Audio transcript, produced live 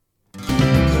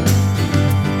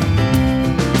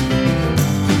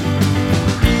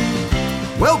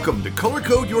Welcome to Color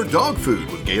Code Your Dog Food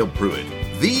with Gail Pruitt,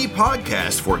 the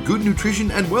podcast for good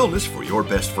nutrition and wellness for your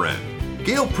best friend.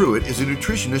 Gail Pruitt is a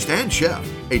nutritionist and chef,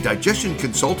 a digestion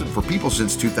consultant for people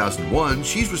since 2001.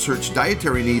 She's researched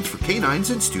dietary needs for canines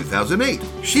since 2008.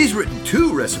 She's written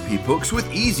 2 recipe books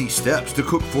with easy steps to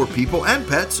cook for people and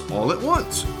pets all at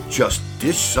once. Just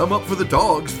dish some up for the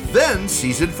dogs, then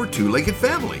season for 2-legged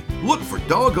family. Look for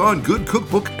Doggone Good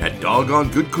Cookbook and Doggone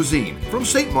Good Cuisine from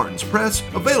St. Martin's Press,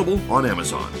 available on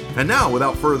Amazon. And now,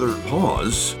 without further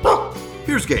pause,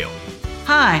 here's Gail.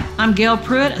 Hi, I'm Gail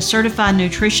Pruitt, a certified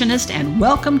nutritionist, and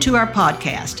welcome to our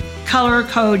podcast, Color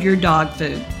Code Your Dog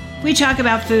Food. We talk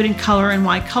about food and color and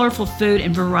why colorful food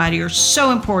and variety are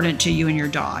so important to you and your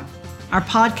dog. Our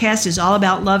podcast is all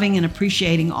about loving and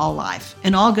appreciating all life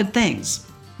and all good things.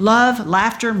 Love,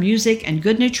 laughter, music, and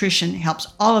good nutrition helps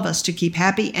all of us to keep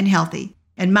happy and healthy,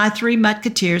 and my 3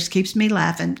 Musketeers keeps me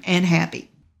laughing and happy.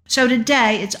 So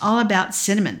today, it's all about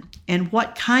cinnamon and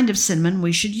what kind of cinnamon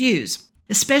we should use,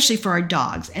 especially for our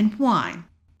dogs, and why.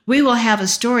 We will have a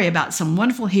story about some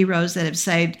wonderful heroes that have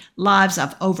saved lives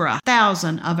of over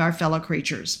 1,000 of our fellow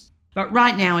creatures. But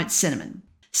right now, it's cinnamon.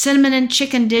 Cinnamon in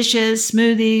chicken dishes,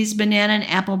 smoothies, banana and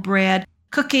apple bread,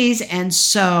 cookies, and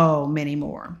so many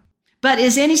more. But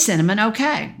is any cinnamon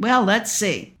okay? Well, let's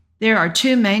see. There are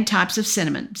 2 main types of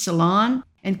cinnamon, Ceylon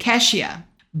and Cassia.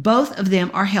 Both of them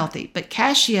are healthy, but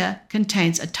Cassia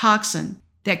contains a toxin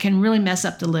that can really mess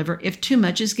up the liver if too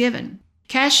much is given.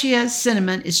 Cassia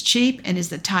cinnamon is cheap and is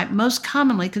the type most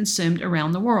commonly consumed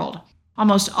around the world.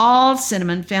 Almost all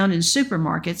cinnamon found in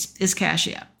supermarkets is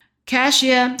cassia.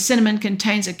 Cassia cinnamon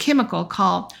contains a chemical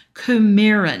called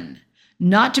coumarin,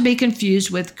 not to be confused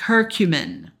with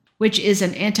curcumin, which is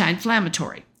an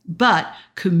anti-inflammatory. But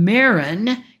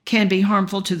coumarin can be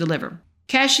harmful to the liver.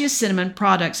 Cassia cinnamon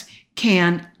products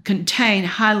can contain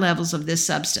high levels of this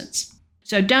substance.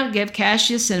 So don't give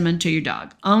cassia cinnamon to your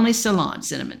dog, only Ceylon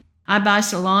cinnamon. I buy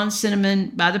Ceylon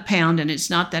cinnamon by the pound, and it's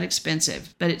not that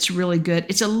expensive, but it's really good.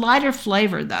 It's a lighter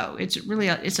flavor, though.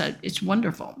 It's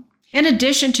wonderful. In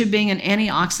addition to being an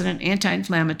antioxidant,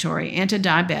 anti-inflammatory,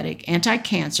 anti-diabetic,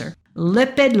 anti-cancer,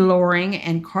 lipid-lowering,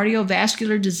 and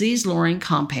cardiovascular disease-lowering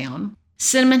compound,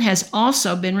 cinnamon has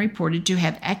also been reported to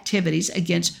have activities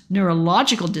against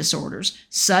neurological disorders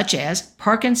such as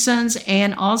Parkinson's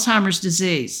and Alzheimer's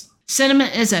disease.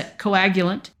 Cinnamon is a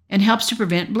coagulant and helps to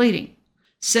prevent bleeding.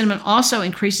 Cinnamon also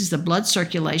increases the blood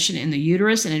circulation in the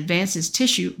uterus and advances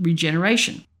tissue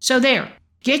regeneration. So there,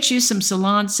 get you some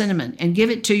Ceylon cinnamon and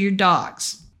give it to your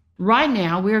dogs. Right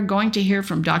now, we are going to hear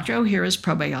from Dr. O'Hara's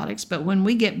probiotics, but when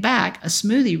we get back, a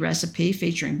smoothie recipe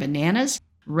featuring bananas,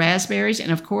 raspberries,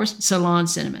 and of course, Ceylon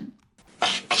cinnamon.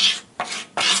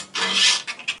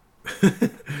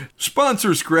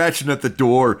 Sponsor scratching at the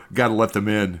door. Gotta let them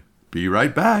in. Be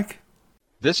right back.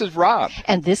 This is Rob.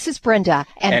 And this is Brenda.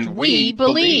 And we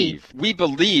believe. We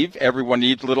believe everyone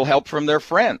needs a little help from their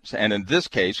friends. And in this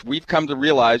case, we've come to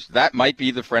realize that might be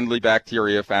the friendly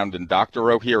bacteria found in Dr.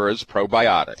 O'Hara's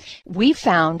probiotics. We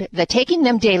found that taking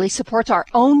them daily supports our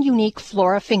own unique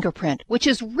flora fingerprint, which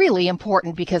is really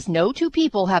important because no 2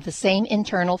 people have the same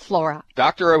internal flora.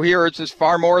 Dr. O'Hara's is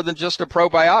far more than just a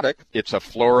probiotic. It's a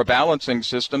flora balancing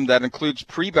system that includes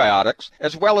prebiotics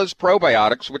as well as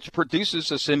probiotics, which produces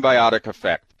a symbiotic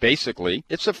effect. Basically,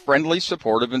 it's a friendly,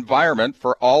 supportive environment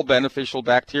for all beneficial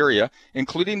bacteria,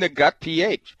 including the gut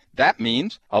pH. That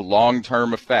means a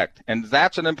long-term effect, and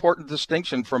that's an important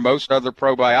distinction from most other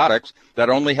probiotics that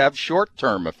only have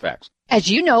short-term effects.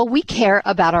 As you know, we care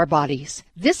about our bodies.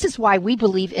 This is why we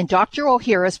believe in Dr.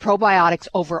 O'Hara's probiotics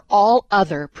over all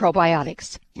other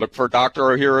probiotics. Look for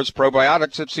Dr. O'Hara's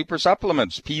probiotics at Super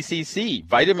Supplements, PCC,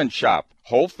 Vitamin Shop,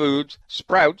 Whole Foods,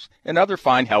 Sprouts, and other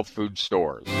fine health food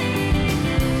stores.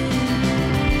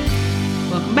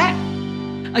 Welcome back.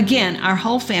 Again, our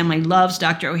whole family loves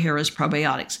Dr. O'Hara's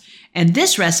probiotics, and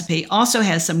this recipe also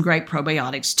has some great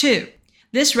probiotics too.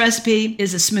 This recipe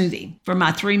is a smoothie for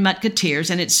my 3 Musketeers,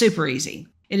 and it's super easy.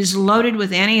 It is loaded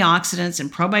with antioxidants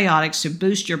and probiotics to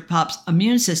boost your pup's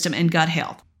immune system and gut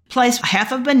health. Place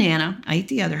half a banana, I eat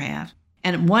the other half,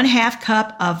 and 1/2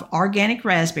 cup of organic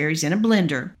raspberries in a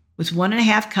blender with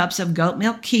 1.5 cups of goat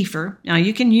milk kefir. Now,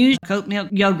 you can use goat milk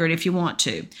yogurt if you want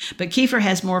to, but kefir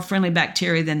has more friendly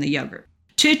bacteria than the yogurt.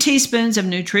 2 teaspoons of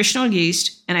nutritional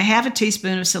yeast and 1/2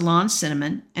 teaspoon of Ceylon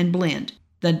cinnamon, and blend.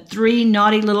 The 3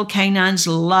 naughty little canines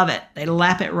love it. They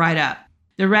lap it right up.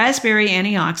 The raspberry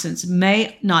antioxidants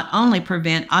may not only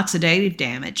prevent oxidative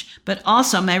damage, but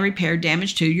also may repair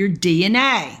damage to your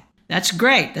DNA. That's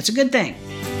great. That's a good thing.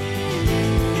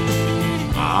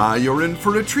 You're in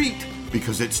for a treat,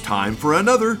 because it's time for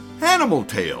another Animal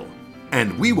Tale.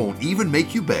 And we won't even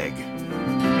make you beg.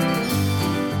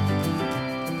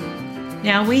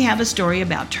 Now we have a story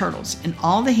about turtles and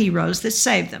all the heroes that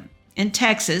saved them. In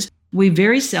Texas, we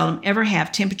very seldom ever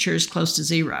have temperatures close to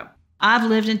zero. I've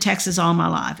lived in Texas all my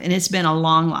life, and it's been a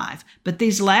long life, but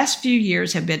these last few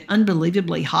years have been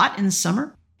unbelievably hot in the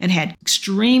summer and had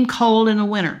extreme cold in the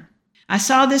winter. I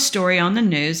saw this story on the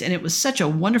news, and it was such a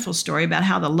wonderful story about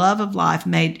how the love of life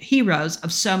made heroes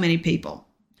of so many people.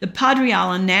 The Padre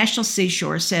Island National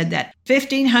Seashore said that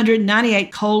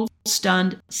 1,598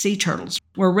 cold-stunned sea turtles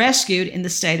were rescued in the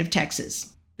state of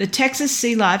Texas. The Texas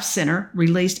Sea Life Center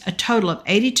released a total of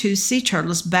 82 sea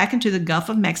turtles back into the Gulf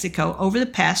of Mexico over the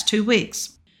past 2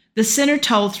 weeks. The center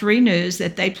told 3 News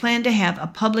that they plan to have a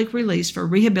public release for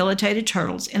rehabilitated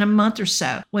turtles in a month or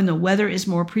so when the weather is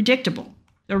more predictable.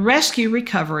 The rescue,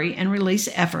 recovery, and release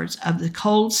efforts of the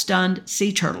cold-stunned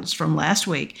sea turtles from last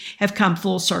week have come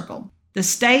full circle. The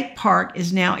state park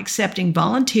is now accepting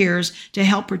volunteers to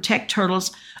help protect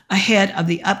turtles ahead of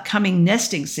the upcoming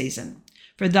nesting season.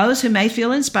 For those who may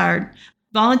feel inspired,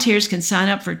 volunteers can sign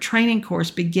up for a training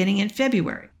course beginning in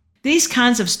February. These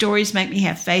kinds of stories make me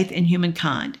have faith in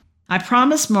humankind. I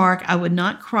promised Mark I would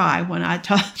not cry when I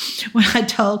told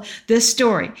this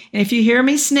story. And if you hear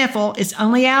me sniffle, it's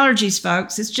only allergies,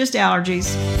 folks. It's just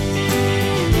allergies.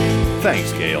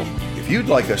 Thanks, Gail. If you'd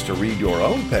like us to read your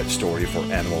own pet story for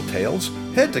Animal Tales,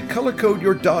 head to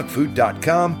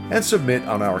colorcodeyourdogfood.com and submit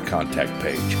on our contact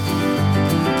page.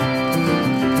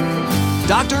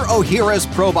 Dr. Ohhira's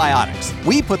Probiotics.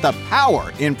 We put the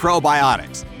power in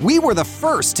probiotics. We were the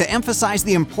first to emphasize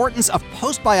the importance of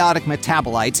postbiotic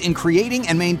metabolites in creating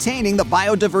and maintaining the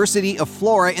biodiversity of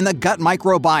flora in the gut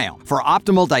microbiome for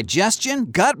optimal digestion,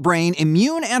 gut-brain,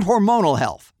 immune, and hormonal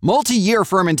health. Multi-year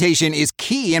fermentation is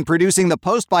key in producing the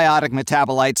postbiotic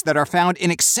metabolites that are found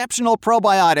in exceptional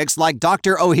probiotics like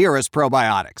Dr. Ohhira's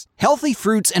Probiotics. Healthy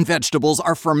fruits and vegetables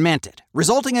are fermented,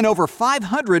 resulting in over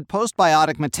 500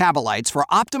 postbiotic metabolites for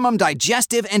optimum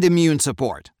digestive and immune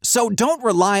support. So don't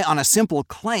rely on a simple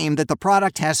claim that the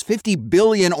product has 50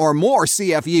 billion or more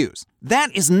CFUs.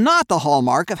 That is not the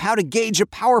hallmark of how to gauge a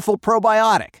powerful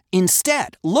probiotic.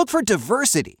 Instead, look for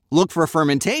diversity, look for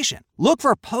fermentation, look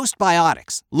for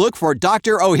postbiotics, look for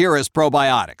Dr. Ohhira's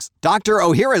Probiotics. Dr.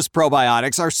 Ohhira's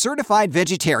Probiotics are certified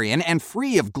vegetarian and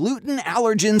free of gluten,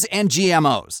 allergens, and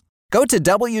GMOs. Go to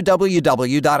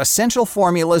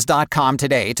www.essentialformulas.com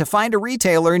today to find a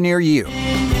retailer near you.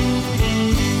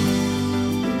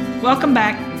 Welcome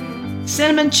back.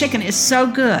 Cinnamon chicken is so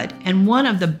good, and one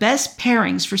of the best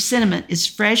pairings for cinnamon is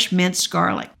fresh minced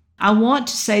garlic. I want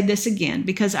to say this again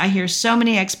because I hear so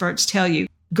many experts tell you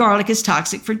garlic is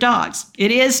toxic for dogs.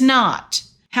 It is not.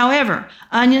 However,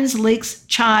 onions, leeks,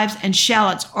 chives, and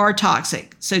shallots are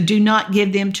toxic, so do not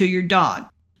give them to your dog.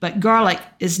 But garlic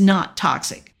is not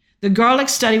toxic. The garlic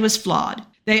study was flawed.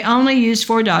 They only used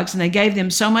 4 dogs, and they gave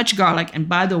them so much garlic, and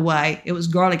by the way, it was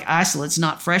garlic isolates,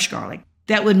 not fresh garlic,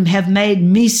 that would have made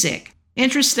me sick.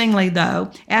 Interestingly,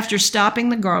 though, after stopping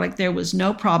the garlic, there was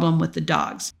no problem with the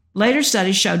dogs. Later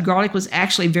studies showed garlic was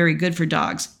actually very good for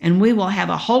dogs, and we will have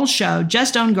a whole show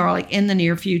just on garlic in the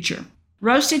near future.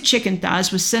 Roasted chicken thighs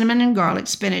with cinnamon and garlic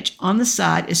spinach on the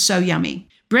side is so yummy.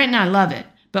 Brent and I love it,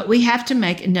 but we have to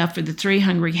make enough for the 3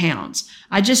 hungry hounds.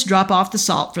 I just drop off the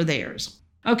salt for theirs.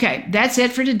 Okay, that's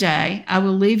it for today. I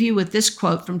will leave you with this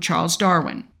quote from Charles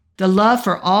Darwin. The love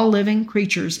for all living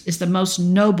creatures is the most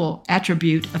noble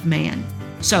attribute of man.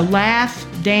 So laugh,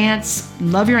 dance,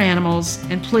 love your animals,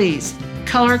 and please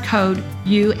color code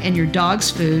you and your dog's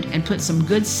food and put some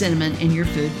good cinnamon in your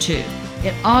food too.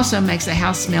 It also makes the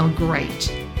house smell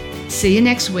great. See you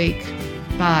next week.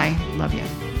 Bye. Love you.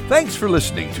 Thanks for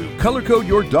listening to Color Code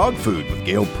Your Dog Food with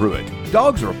Gail Pruitt.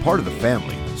 Dogs are a part of the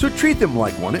family, so treat them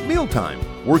like one at mealtime.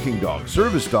 Working dog,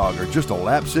 service dog, or just a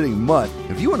lap-sitting mutt,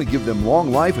 if you want to give them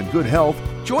long life and good health,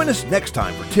 join us next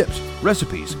time for tips,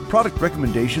 recipes, product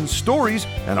recommendations, stories,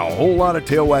 and a whole lot of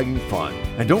tail-wagging fun.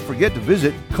 And don't forget to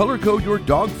visit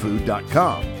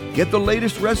colorcodeyourdogfood.com. Get the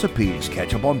latest recipes,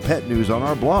 catch up on pet news on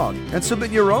our blog, and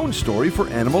submit your own story for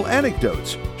animal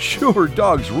anecdotes. Sure,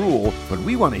 dogs rule, but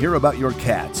we want to hear about your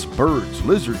cats, birds,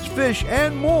 lizards, fish,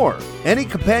 and more. Any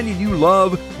companion you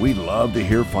love, we love to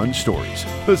hear fun stories.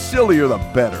 The sillier the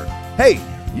better. Hey,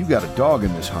 you got a dog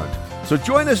in this hunt. So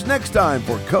join us next time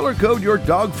for Color Code Your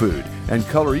Dog Food and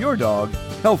color your dog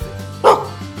healthy.